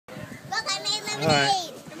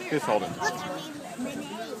Alright. Just hold it.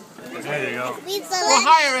 There you go. Well,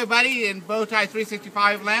 hi everybody in Bowtie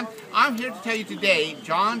 365 land. I'm here to tell you today,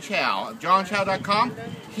 John Chow of johnchow.com,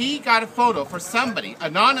 he got a photo for somebody,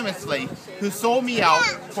 anonymously, who sold me out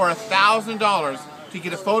for $1,000 to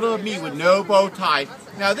get a photo of me with no bow tie.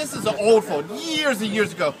 Now this is an old photo, years and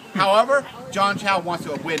years ago. However, John Chow wants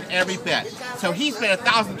to win every bet. So he spent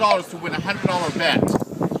 $1,000 to win a $100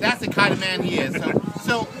 bet. That's the kind of man he is.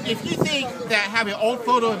 So if you think that having an old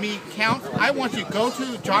photo of me counts, I want you to go to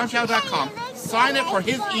johnchow.com, sign up for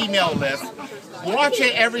his email list, watch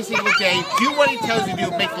it every single day, do what he tells you to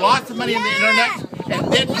do, make lots of money on the internet,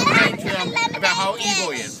 and then complain to him about how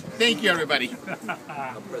evil he is. Thank you, everybody.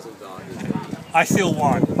 I still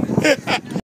won.